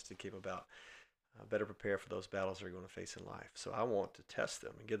Battle Tested came about. Better prepare for those battles they're going to face in life. So I want to test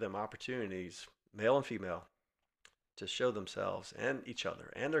them and give them opportunities, male and female, to show themselves and each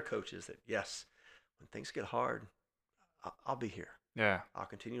other and their coaches that, yes, when things get hard, I'll be here. Yeah. I'll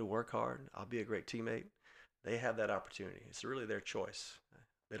continue to work hard. I'll be a great teammate. They have that opportunity. It's really their choice.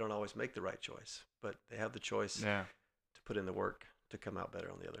 They don't always make the right choice, but they have the choice to put in the work to come out better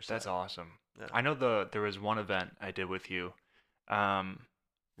on the other side. That's awesome. Yeah. I know there was one event I did with you.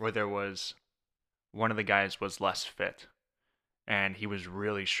 where there was one of the guys was less fit, and he was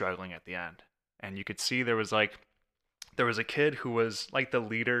really struggling at the end. And you could see there was a kid who was like the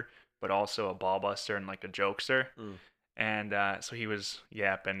leader, but also a ball buster and like a jokester. Mm. And so he was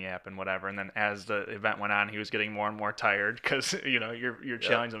yapping, whatever. And then as the event went on, he was getting more and more tired because you're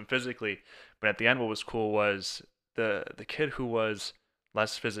challenging him physically. But at the end, what was cool was the kid who was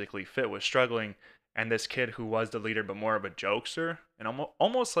less physically fit was struggling, and this kid who was the leader but more of a jokester and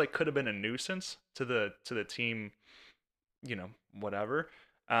almost like could have been a nuisance to the team, whatever,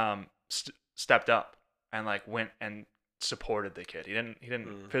 stepped up and like went and supported the kid. He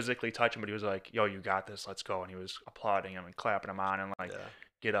didn't physically touch him, but he was like, "Yo, you got this. Let's go." And he was applauding him and clapping him on and like,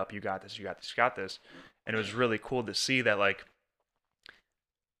 "Get up. You got this. You got this. You got this." And it was really cool to see that, like,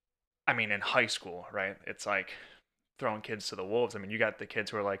 I mean, in high school, right? It's like throwing kids to the wolves. I mean, you got the kids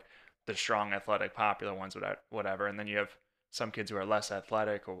who are like the strong, athletic, popular ones, whatever, and then you have some kids who are less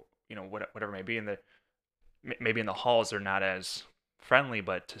athletic or whatever it may be. And maybe in the halls they're not as friendly,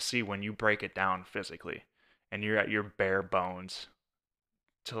 but to see when you break it down physically and you're at your bare bones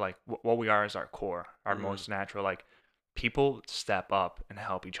to like what we are as our core, our most natural, like people step up and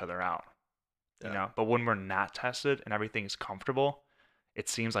help each other out, but when we're not tested and everything's comfortable, it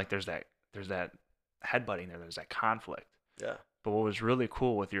seems like there's that headbutting there's that conflict. Yeah. But what was really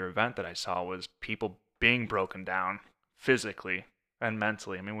cool with your event that I saw was people being broken down physically and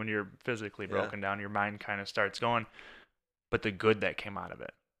mentally. I mean, when you're physically broken down, your mind kind of starts going, but the good that came out of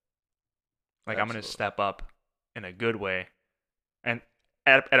it. Like, I'm going to step up in a good way. And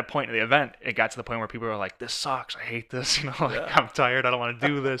at a point in the event, it got to the point where people were like, "This sucks. I hate this. I'm tired. I don't want to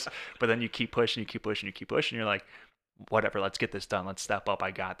do this." But then you keep pushing, You're like, whatever, let's get this done. Let's step up.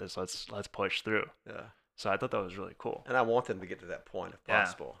 I got this. Let's push through. Yeah. So I thought that was really cool. And I want them to get to that point if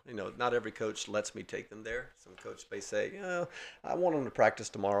possible. Not every coach lets me take them there. Some coach may say, I want them to practice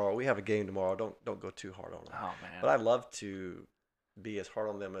tomorrow, or we have a game tomorrow. Don't go too hard on them. Oh, man. But I love to be as hard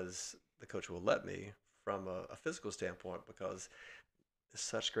on them as the coach will let me from a physical standpoint, because there's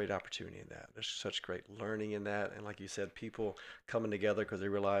such great opportunity in that. There's such great learning in that. And like you said, people coming together because they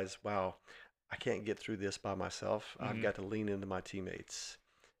realize, wow, I can't get through this by myself. Mm-hmm. I've got to lean into my teammates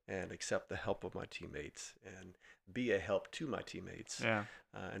and accept the help of my teammates and be a help to my teammates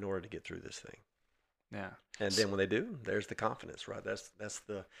in order to get through this thing. Yeah. And then when they do, there's the confidence, right? That's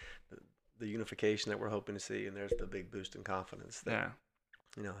the unification that we're hoping to see, and there's the big boost in confidence that,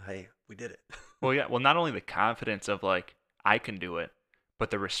 hey, we did it. Well, yeah. Well, not only the confidence of like, I can do it,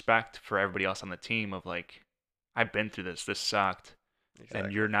 but the respect for everybody else on the team of like, I've been through this. This sucked. Exactly.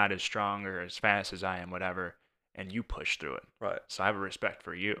 And you're not as strong or as fast as I am, whatever, and you push through it. Right. So I have a respect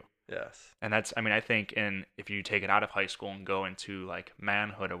for you. Yes. And that's, I mean, I think if you take it out of high school and go into like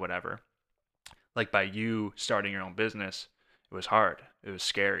manhood or whatever, like by you starting your own business, it was hard. It was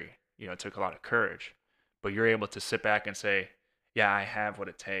scary. It took a lot of courage. But you're able to sit back and say, yeah, I have what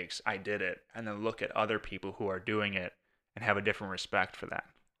it takes. I did it. And then look at other people who are doing it and have a different respect for that.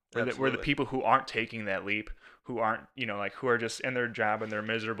 Where the people who aren't taking that leap, who aren't, who are just in their job and they're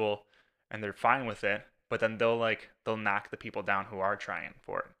miserable and they're fine with it, but then they'll knock the people down who are trying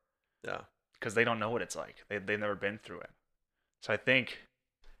for it. Yeah. Because they don't know what it's like. They've never been through it. So I think,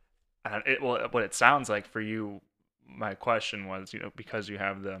 what it sounds like for you, my question was, because you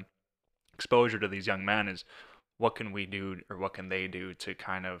have the exposure to these young men, is what can we do or what can they do to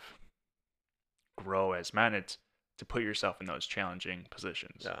kind of grow as men? It's to put yourself in those challenging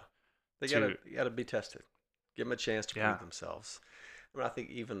positions. Yeah. They gotta be tested. Give them a chance to prove themselves. I mean, I think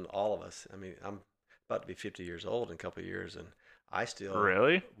even all of us, I'm about to be 50 years old in a couple of years, and I still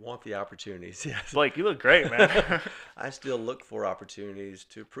really want the opportunities. Yes. Blake, you look great, man. I still look for opportunities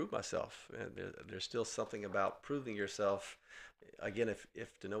to prove myself. And there's still something about proving yourself, again,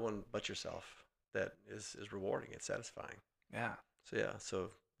 if to no one but yourself, that is rewarding. It's satisfying. Yeah. So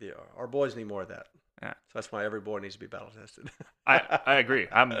our boys need more of that. Yeah. So that's why every boy needs to be battle tested. I agree.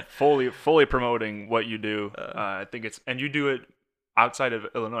 I'm fully promoting what you do. I think and you do it outside of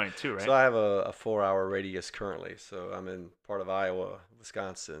Illinois too, right? So I have a 4-hour radius currently. So I'm in part of Iowa,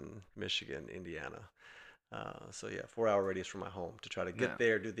 Wisconsin, Michigan, Indiana. 4-hour radius from my home to try to get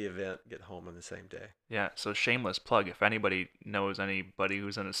there, do the event, get home in the same day. Yeah. So shameless plug. If anybody knows anybody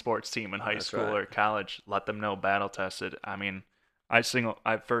who's in a sports team in high school or college, let them know Battle Tested. I mean, I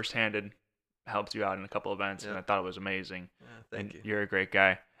firsthand helped you out in a couple events, and I thought it was amazing. Yeah, thank you. You're a great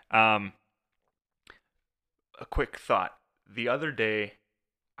guy. A quick thought. The other day,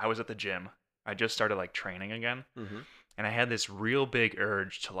 I was at the gym. I just started training again, and I had this real big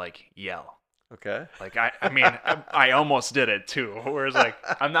urge to yell. Okay. Like I mean, I almost did it too. Whereas like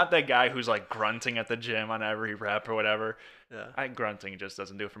I'm not that guy who's like grunting at the gym on every rep or whatever. Yeah. I grunting just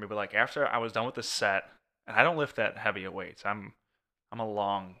doesn't do it for me. But like after I was done with the set, and I don't lift that heavy of weights. I'm a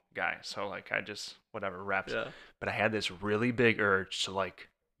long guy, so like I just whatever reps. Yeah. But I had this really big urge to like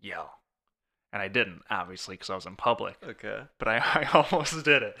yell, and I didn't obviously because I was in public. Okay. But I almost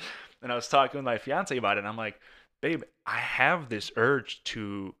did it. And I was talking with my fiance about it, and I'm like, babe, I have this urge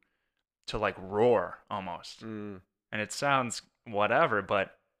to like roar almost. Mm. And it sounds whatever,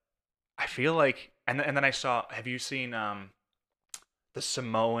 but I feel like and then I saw, have you seen the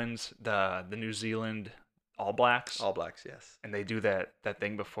Samoans, the New Zealand All Blacks? All Blacks, yes. And they do that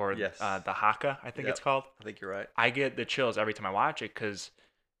thing before Yes. the haka, I think Yep. it's called. I think you're right. I get the chills every time I watch it cuz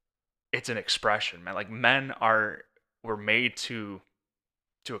it's an expression, man. Like we're made to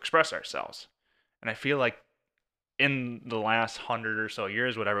express ourselves. And I feel like in the last 100 or so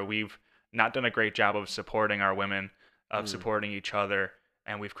years, whatever, we've not done a great job of supporting our women, of supporting each other,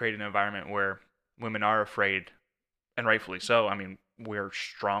 and we've created an environment where women are afraid, and rightfully so. I mean, we're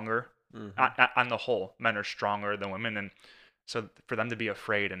stronger on the whole. Men are stronger than women, and so for them to be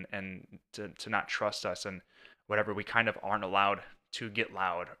afraid and to not trust us and whatever, we kind of aren't allowed to get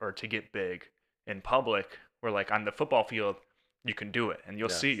loud or to get big in public. We're like on the football field, you can do it, and you'll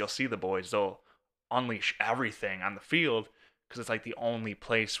see the boys. They'll unleash everything on the field because it's like the only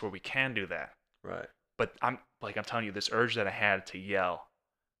place where we can do that. Right. But I'm telling you, this urge that I had to yell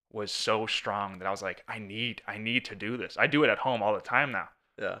was so strong that I was like, I need to do this. I do it at home all the time now.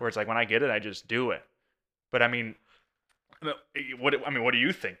 Yeah. Where it's like when I get it, I just do it. But I mean, what do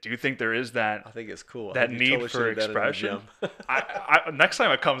you think? Do you think there is that I think it's cool. that need for expression? I next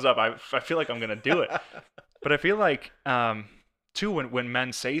time it comes up, I feel like I'm gonna do it. But I feel like too when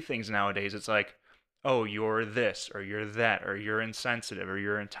men say things nowadays, it's like, oh, you're this or you're that or you're insensitive or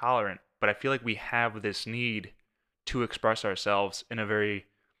you're intolerant. But I feel like we have this need to express ourselves in a very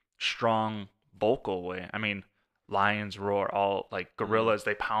strong vocal way. I mean, lions roar, all like gorillas,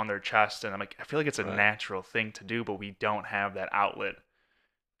 they pound their chest, and I'm like, I feel like it's a natural thing to do, but we don't have that outlet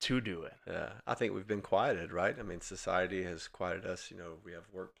to do it. Yeah, I think we've been quieted, right? I mean, society has quieted us. You know, we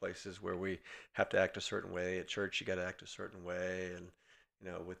have workplaces where we have to act a certain way. At church, you got to act a certain way, and you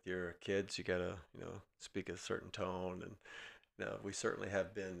know, with your kids, you got to speak a certain tone. And you know, we certainly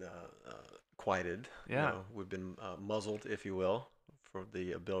have been quieted. Yeah, you know, we've been muzzled, if you will, for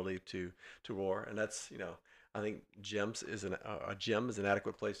the ability to roar, and that's I think a gym is an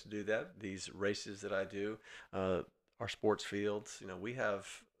adequate place to do that. These races that I do, our sports fields, we have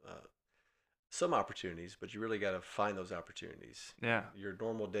some opportunities, but you really got to find those opportunities. Yeah. Your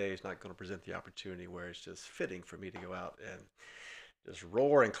normal day is not going to present the opportunity where it's just fitting for me to go out and just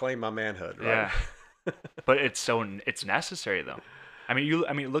roar and claim my manhood, right? Yeah. But it's necessary though. I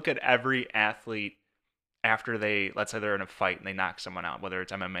mean, look at every athlete after let's say they're in a fight and they knock someone out, whether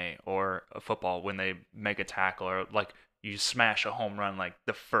it's MMA or a football, when they make a tackle or like you smash a home run, like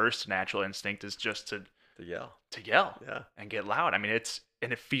the first natural instinct is just to yell. Yeah. And get loud. I mean, it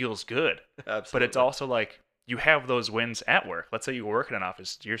feels good. Absolutely. But it's also like you have those wins at work. Let's say you work in an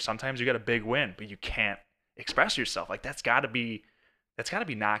office. Sometimes you got a big win, but you can't express yourself. Like that's got to be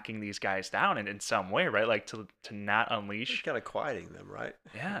knocking these guys down in some way, right? Like to not unleash. It's kind of quieting them, right?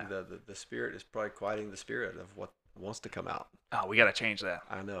 Yeah. The spirit is probably quieting the spirit of what wants to come out. Oh, we got to change that.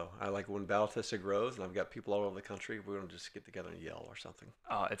 I know. I like when Bautista grows, and I've got people all over the country. We're going to just get together and yell or something.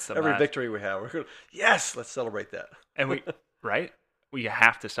 Oh, it's every victory we have. We're going yes, let's celebrate that. And we right? Well, you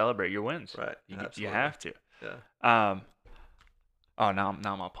have to celebrate your wins. Right. You have to. Yeah. Oh, now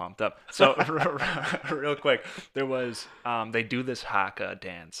I'm all pumped up. So real quick, there was they do this haka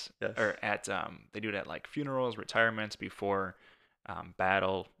dance, yes. or at they do it at like funerals, retirements, before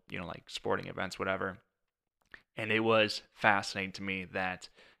battle, like sporting events, whatever. And it was fascinating to me that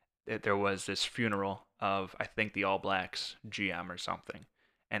there was this funeral of, I think, the All Blacks GM or something,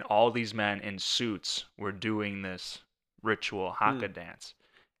 and all these men in suits were doing this ritual haka dance,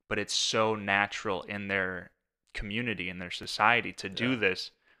 but it's so natural in their community, in their society to do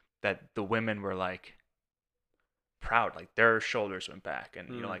this, that the women were like proud, like their shoulders went back,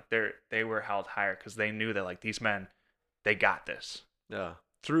 and like they were held higher because they knew that like these men, they got this. Yeah.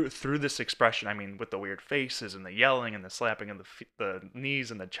 Through this expression, I mean, with the weird faces and the yelling and the slapping of the knees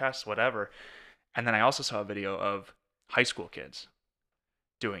and the chest, whatever. And then I also saw a video of high school kids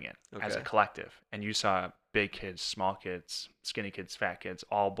doing it as a collective, and you saw big kids, small kids, skinny kids, fat kids,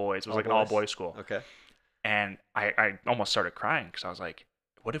 all boys. It was like an all-boys school. Okay. And I almost started crying because I was like,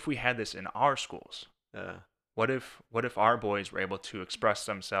 what if we had this in our schools? Yeah. What if our boys were able to express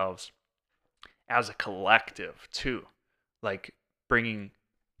themselves as a collective too, like bringing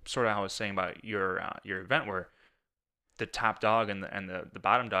sort of how I was saying about your event where the top dog and the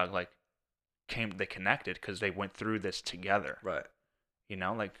bottom dog like they connected because they went through this together. Right. You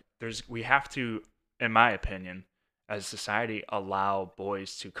know, like we have to, in my opinion, as a society, allow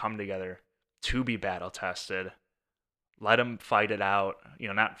boys to come together to be battle tested. Let them fight it out. You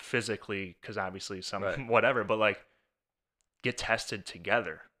know, not physically because obviously some Right. whatever, but like get tested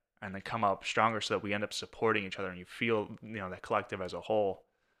together and then come up stronger so that we end up supporting each other and you feel that collective as a whole.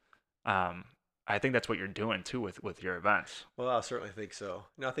 I think that's what you're doing too with your events. Well, I certainly think so.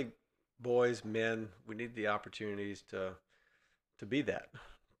 I think boys, men, we need the opportunities to be that,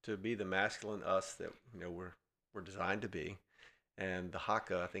 to be the masculine us that we're designed to be. And the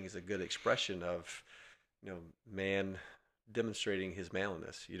haka, I think, is a good expression of man demonstrating his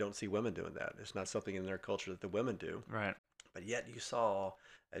manliness. You don't see women doing that. It's not something in their culture that the women do. Right. But yet you saw,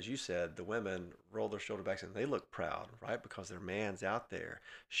 as you said, the women roll their shoulder backs and they look proud, right? Because their man's out there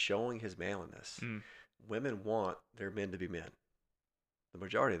showing his manliness. Mm. Women want their men to be men. The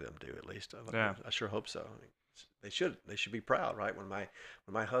majority of them do, at least. Yeah. I sure hope so. They should be proud, right? When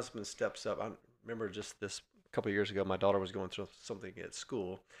my husband steps up, I remember just this couple of years ago, my daughter was going through something at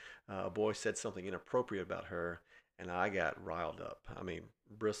school. A boy said something inappropriate about her, and I got riled up. I mean,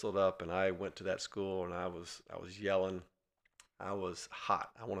 bristled up, and I went to that school, and I was yelling. I was hot.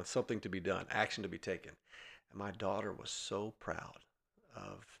 I wanted something to be done, action to be taken. And my daughter was so proud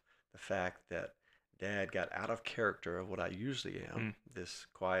of the fact that Dad got out of character of what I usually am, this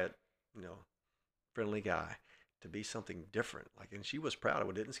quiet, friendly guy, to be something different. And she was proud of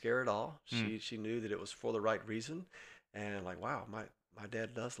it. It didn't scare her at all. She knew that it was for the right reason, and wow, my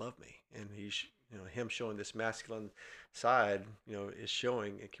dad does love me, and him showing this masculine side, is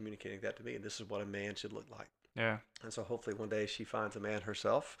showing and communicating that to me, and this is what a man should look like. Yeah. And so hopefully one day she finds a man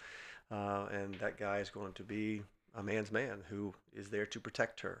herself, and that guy is going to be a man's man who is there to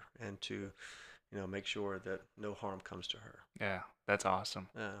protect her and to, make sure that no harm comes to her. Yeah, that's awesome.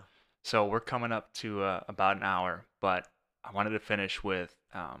 Yeah. So we're coming up to about an hour, but I wanted to finish with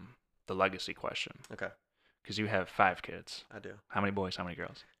the legacy question. Okay. Because you have 5 kids. I do. How many boys? How many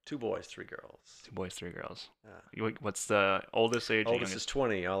girls? 2 boys, 3 girls. 2 boys, 3 girls. Yeah. What's the oldest age? Oldest is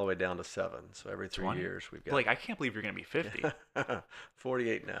 20, all the way down to 7. So every 3 20? years we've got. Like, I can't believe you're gonna be 50.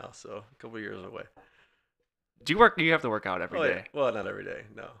 48 now, so a couple of years away. Do you work? You have to work out every day. Yeah. Well, not every day,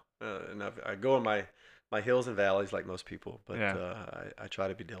 no. And I go in my hills and valleys like most people, but I try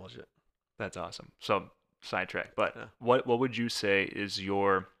to be diligent. That's awesome. So sidetrack, but Yeah. what would you say is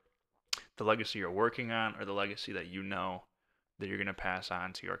the legacy you're working on, or the legacy that that you're gonna pass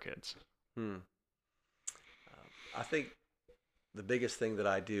on to your kids? I think the biggest thing that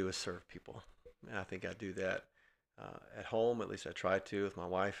I do is serve people. And I think I do that at home. At least I try to with my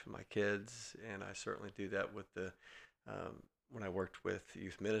wife and my kids, and I certainly do that with when I worked with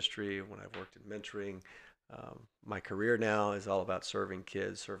youth ministry, when I've worked in mentoring. My career now is all about serving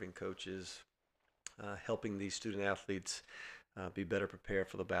kids, serving coaches, helping these student athletes be better prepared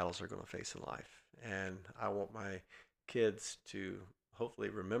for the battles they're going to face in life. And I want my kids to hopefully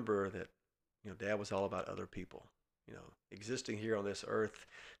remember that Dad was all about other people. Existing here on this earth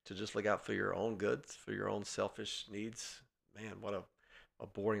to just look out for your own goods, for your own selfish needs. Man, what a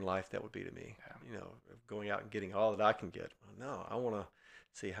boring life that would be to me. Yeah. Going out and getting all that I can get. No, I want to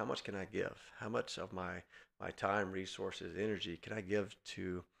see how much can I give? How much of my time, resources, energy can I give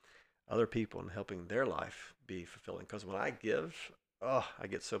to other people and helping their life be fulfilling? Because when I give, I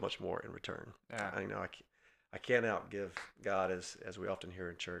get so much more in return. Yeah. I can't outgive God as we often hear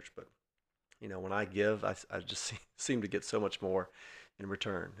in church, but when I give, I just seem to get so much more in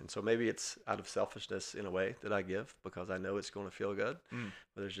return. And so maybe it's out of selfishness in a way that I give because I know it's going to feel good.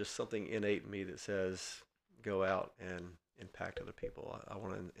 But there's just something innate in me that says, go out and impact other people. I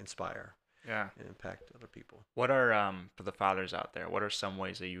want to inspire and impact other people. What are, for the fathers out there, what are some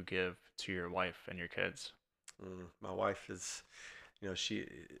ways that you give to your wife and your kids? My wife is,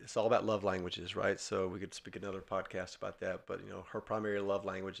 it's all about love languages, right? So we could speak another podcast about that, but her primary love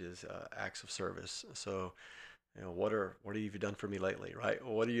language is acts of service. So, what have you done for me lately, right?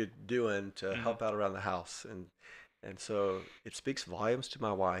 What are you doing to help out around the house? And so it speaks volumes to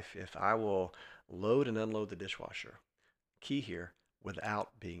my wife if I will load and unload the dishwasher. Key here,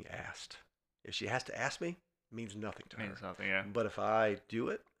 without being asked. If she has to ask me, it means nothing to her. Means nothing, yeah. But if I do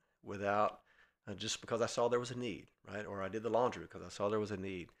it without just because I saw there was a need, right? Or I did the laundry because I saw there was a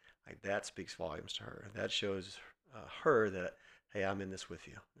need. That speaks volumes to her. That shows her that, hey, I'm in this with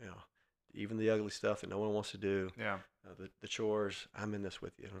you. Even the ugly stuff that no one wants to do. Yeah. The chores, I'm in this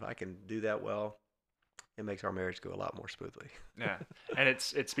with you. And if I can do that well, it makes our marriage go a lot more smoothly. Yeah, and it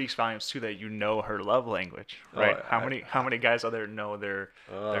speaks volumes too that you know her love language, Oh, right? How many guys out there know their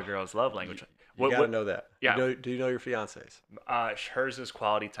uh, girl's love you, language? you got to know that. Yeah, Do you know your fiance's? hers is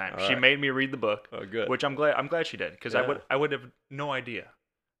quality time. All She right. made me read the book, Oh, good. which I'm glad she did because Yeah. I would have no idea.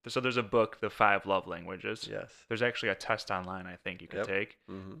 So there's a book, The Five Love Languages. Yes. There's actually a test online I think you could Yep. take.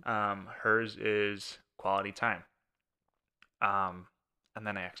 Mm-hmm. Hers is quality time. And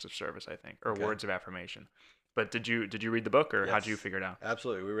then acts of service, I think, or Okay. words of affirmation. But did you read the book, or how'd you Yes. figure it out?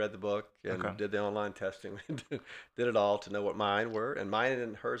 Absolutely. We read the book and Okay. did the online testing. We did it all to know what mine were, and mine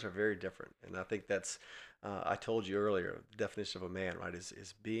and hers are very different. And I think that's, I told you earlier, the definition of a man, right,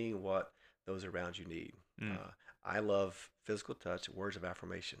 is being what those around you need. Mm. I love physical touch, words of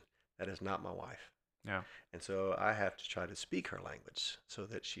affirmation. That is not my wife. Yeah. And so I have to try to speak her language so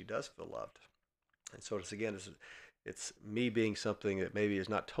that she does feel loved. And so it's me being something that maybe is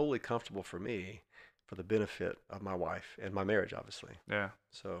not totally comfortable for me for the benefit of my wife and my marriage, obviously. Yeah.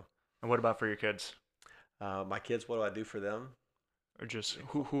 So And what about for your kids? my kids, what do I do for them? Or just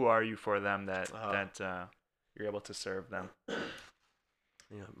who are you for them that Uh, you're able to serve them?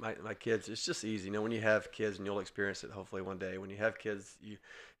 You know, my kids, it's just easy. You know, when you have kids, and you'll experience it hopefully one day, when you have kids,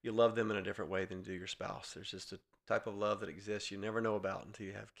 you love them in a different way than you do your spouse. There's just a type of love that exists you never know about until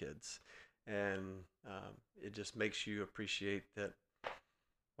you have kids. And it just makes you appreciate that,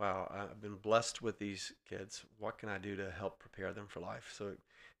 wow, I've been blessed with these kids. What can I do to help prepare them for life? So,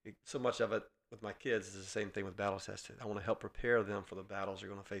 so much of it with my kids is the same thing with Battle Tested. I want to help prepare them for the battles they're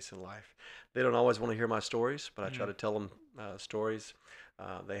going to face in life. They don't always want to hear my stories, but I try to tell them stories.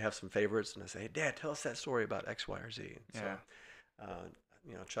 They have some favorites, and I say, hey, Dad, tell us that story about X, Y, or Z. And Yeah. so,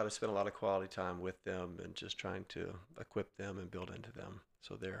 you know, try to spend a lot of quality time with them and just trying to equip them and build into them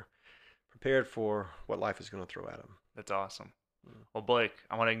so they're prepared for what life is going to throw at them. That's awesome. Mm. Well, Blake,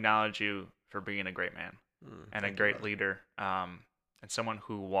 I want to acknowledge you for being a great man and a Thank you, great brother. leader, and someone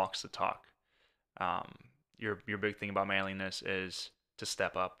who walks the talk. Your big thing about manliness is to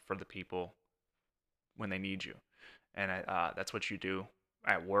step up for the people when they need you, and that's what you do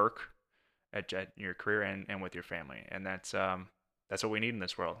at work, at your career, and with your family, and that's what we need in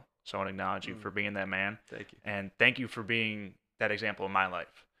this world. So I want to acknowledge you for being that man. Thank you. And thank you for being that example in my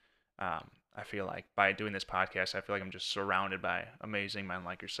life. I feel like by doing this podcast, I feel like I'm just surrounded by amazing men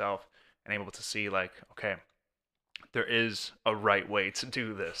like yourself and able to see like, okay, there is a right way to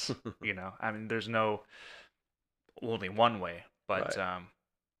do this. I mean, there's only one way, but Right.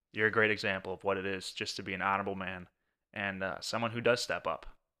 you're a great example of what it is just to be an honorable man and someone who does step up.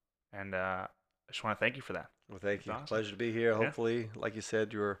 And I just want to thank you for that. Well, thank you. Awesome. Pleasure to be here. Yeah. Hopefully, like you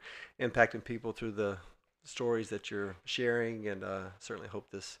said, you're impacting people through the stories that you're sharing, and certainly hope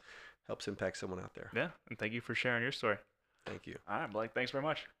this helps impact someone out there. Yeah, and thank you for sharing your story. Thank you. All right, Blake, thanks very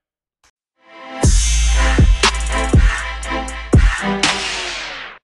much.